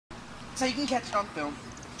So you can catch it on film.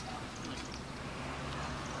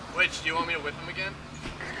 Which, do you want me to whip him again?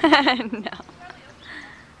 No.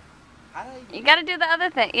 You gotta do the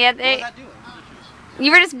other thing. Yeah, What was I doing?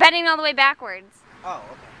 you were just bending all the way backwards. Oh,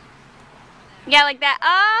 okay. Yeah, like that.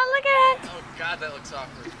 Oh, look at it. Oh god, that looks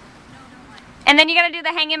awkward. And then you gotta do the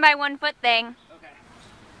hang in by 1 foot thing. Okay.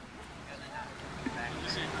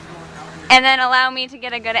 And then allow me to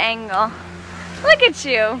get a good angle. Look at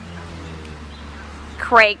you.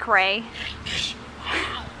 Cray cray.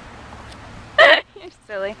 You're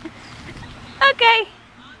silly. Okay.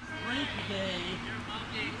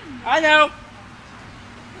 I know.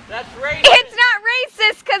 That's racist. It's not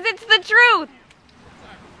racist because it's the truth.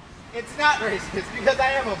 It's not racist because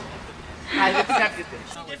I've accepted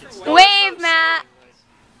this. Wave, Matt.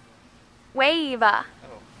 Wave. Oh,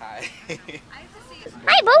 hi.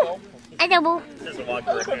 Hi, boo. I know, boo. You're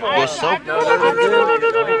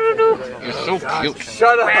so cute.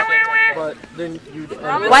 Shut up! But then you.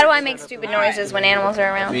 Why do I make stupid noises when animals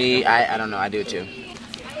are around? I don't know, I do it too.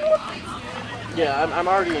 Yeah, I'm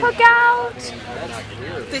already. Cookout.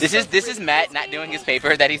 This is Matt not doing his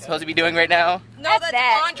paper that he's supposed to be doing right now. No, that's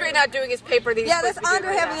that. Andre not doing his paper. That yeah, that's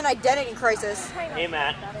Andre having an identity crisis. Hey,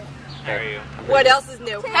 Matt. How are you? What else is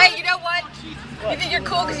new? Hey, you know what? You think you're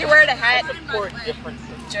cool because you're wearing a hat?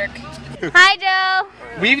 Jerk. Hi, Joe.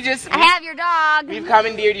 I have your dog. We've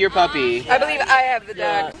commandeered your puppy. I believe I have the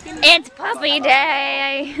dog. It's puppy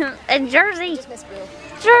day in Jersey.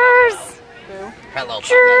 Jers. Hello.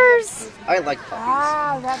 Jers. I like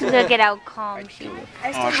puppies. Look at how calm she is.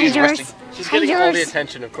 Oh, she's resting. She's Hi, getting all the Jers.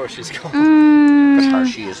 attention, of course she's going.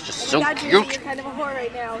 She is just so cute. You're kind of a whore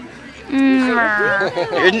right now.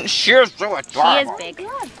 Isn't she so adorable? She is big.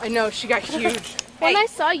 I know, she got huge. When I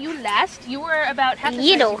saw you last, you were about half the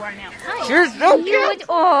size you are now. Hi. She's so cute.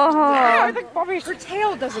 Oh. I think Bobby, her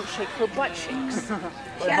tail doesn't shake, her butt shakes.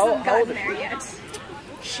 She hasn't gotten there yet.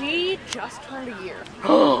 She just turned a year.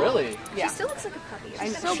 Really? She still looks like a puppy.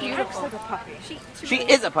 I'm so beautiful. Like a puppy. She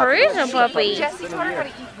is a puppy. Her is a puppy. Jesse taught her how to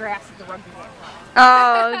eat grass at the rugby game.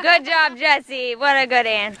 Oh, good job, Jesse. What a good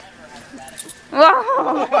aunt.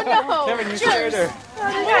 Whoa. Kevin, you scared her.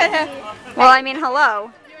 Well, I mean,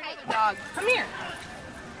 hello. Dog, come here.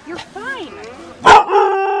 You're fine.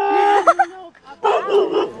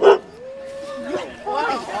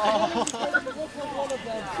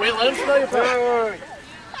 Wait, let him smell your food.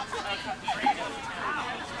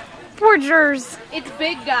 Poor Jers. It's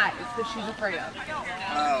big guys that she's afraid of.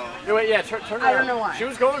 Oh. No, wait, yeah, turn around. I don't know why. She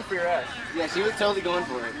was going for your ass. Yeah, she was totally going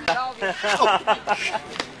for it.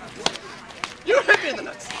 You hit me in the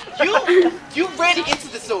nuts. You ran into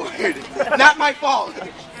the sword. Not my fault.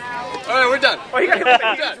 Alright, we're done. Oh, you got hit with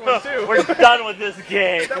that huge one, too. We're done with this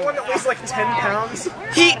game. That one that weighs like 10 pounds.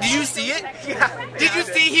 Did you see it? Yeah. Did you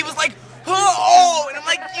see? He was like, oh, and I'm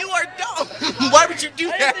like, you are dumb. Why would you do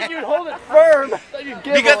I that? didn't think you'd hold it firm.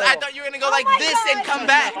 Because I thought you were going to go like this and come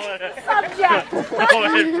back. Hold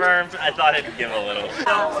it firm. I thought it'd give a little. It's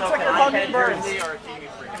like a hummingbird.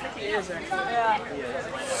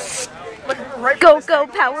 Go, go,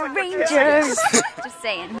 Power Rangers. Just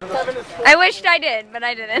saying. I wished I did, but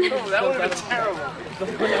I didn't. That would have been terrible.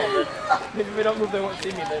 If we don't move, they won't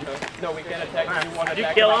see me then. No, we can't attack. You want to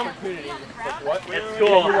attack kill him? opportunity. What? It's cool.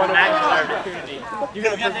 You want to Max attack deserved opportunity. You're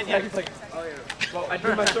going to attack. It's like, oh yeah. Well, I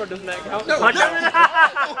drew my sword. Doesn't that count? No. Punch him.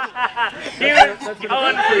 He was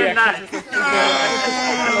going for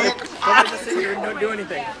Don't just sit here and don't do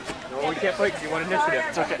anything. No, we can't fight because you want initiative.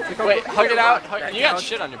 It's okay. Wait, hug it out. You got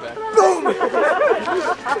shit on your back.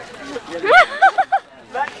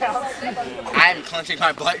 That counts. I'm clenching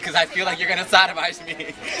my butt because I feel like you're going to sodomize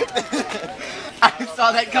me. I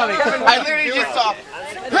saw that coming. I literally just saw.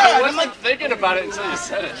 I wasn't thinking about it until you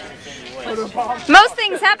said it. Most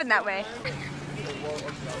things happen that way.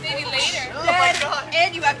 Maybe later. Oh my god.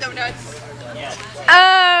 And you have donuts.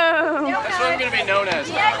 Oh. That's what I'm going to be known as.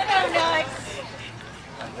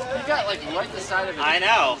 You got like right the side of it. I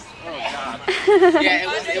know. Oh god. Yeah, it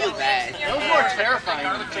was bad. That was more terrifying.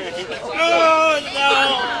 Oh no!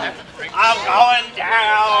 I'm going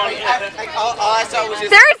down. All I saw was just.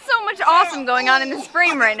 There is so much awesome going on in this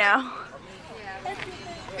frame right now.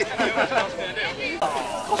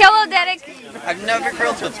 Hello, Derek. I've never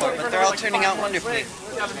grilled before, but they're all turning out wonderfully.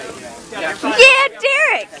 Yeah,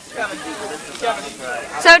 Derek.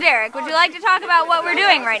 So, Derek, would you like to talk about what we're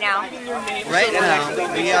doing right now? Right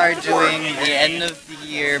now, we are doing the end of the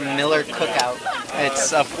year Miller Cookout.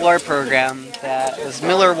 It's a floor program that is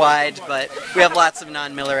Miller-wide, but we have lots of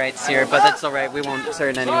non-Millerites here, but that's alright, we won't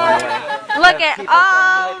turn anyone away. Look at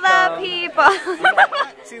all the people.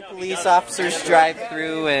 2 police officers drive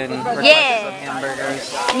through and request some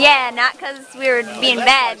hamburgers. Yeah, not because we were being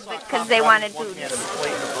bad, but because they wanted food.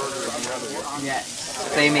 Yes.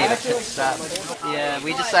 They made a pit stop. Yeah,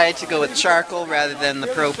 we decided to go with charcoal rather than the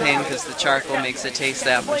propane because the charcoal makes it taste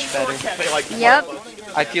that much better. Yep.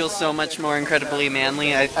 I feel so much more incredibly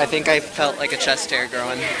manly. I think I felt like a chest hair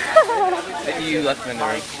growing. You left them in the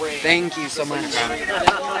room. Thank you so much.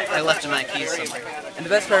 I left my keys somewhere. And the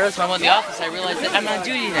best part is when I'm in the office, I realize that I'm on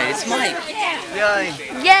duty tonight. It's Mike. Yay.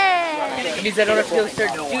 Yay! It means I don't have to go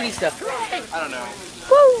start duty stuff. I don't know.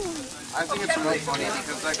 Woo! I think it's really funny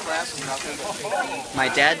because that class is nothing. My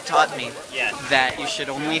dad taught me Yes. that you should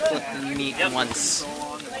only flip the meat once.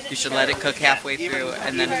 You should let it cook halfway through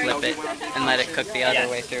and then flip it and let it cook the other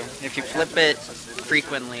way through. If you flip it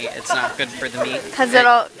frequently, it's not good for the meat. Because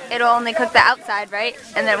it'll only cook the outside, right?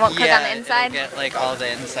 And then it won't cook on the inside? It'll get like all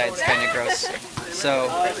the insides kind of gross. So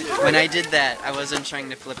when I did that, I wasn't trying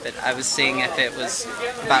to flip it. I was seeing if it was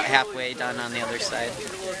about halfway done on the other side.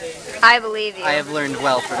 I believe you. I have learned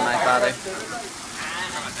well from my father.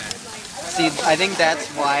 See, I think that's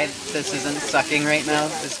why this isn't sucking right now,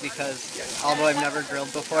 is because although I've never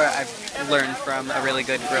grilled before, I've learned from a really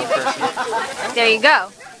good grill person. There you go.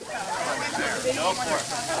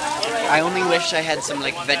 I only wish I had some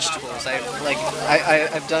like vegetables.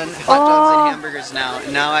 I've done hot dogs and hamburgers now.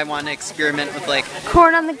 And now I want to experiment with like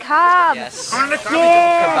Corn on the cob. yes, Yeah.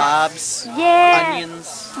 kebabs, Yeah.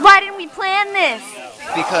 onions, Why didn't we plan this?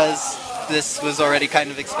 because this was already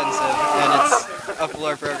kind of expensive and it's a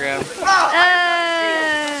floor program.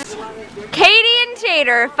 Katie and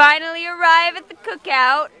Tater finally arrive at the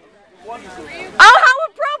cookout. Oh, how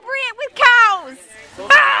appropriate with cows!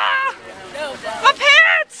 Ah! My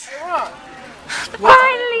pants!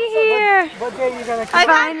 Finally here!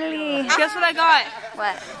 Finally! Guess what I got?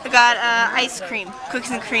 What? I got ice cream,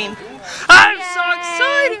 cookies and cream. I'm so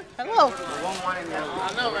excited! Hello.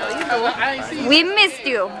 We missed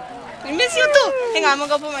you. We miss you too. Hang on, I'm gonna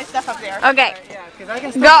go put my stuff up there. Okay.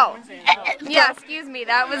 Go. Yeah, excuse me.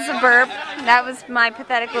 That was a burp. That was my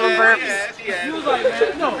pathetic little burps.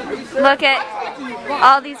 Look at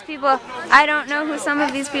all these people. I don't know who some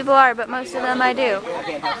of these people are, but most of them I do.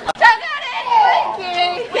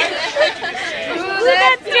 Ooh,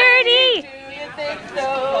 that's dirty.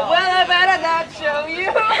 Well, I better not show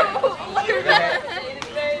you.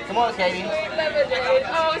 Come on, Katie.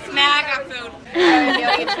 Oh, smack, I got food.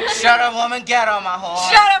 Shut up, woman. Get on my horse.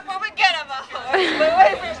 Shut up, woman, get on my horse.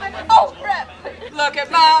 Wait for a second. Oh, crap. Look at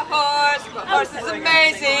my horse. My horse is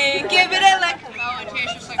amazing. Give it a lick. Oh, it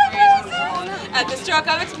tastes just like crazy. At the stroke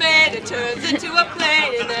of its mane, it turns into a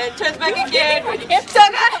plane and then turns back again. So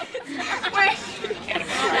good. Wait.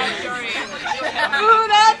 Ooh,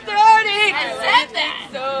 that's dirty. I said that.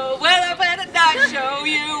 So, well, I better not show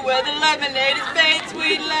you where the lemonade is made.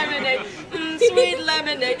 Sweet lemonade. Sweet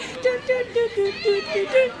lemonade.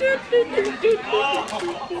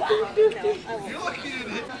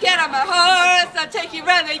 Get on my horse, I'll take you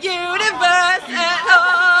around the universe and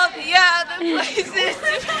all the other places.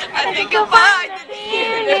 I think you'll find that the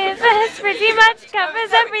universe Universe pretty much covers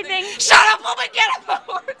everything. Shut up, woman!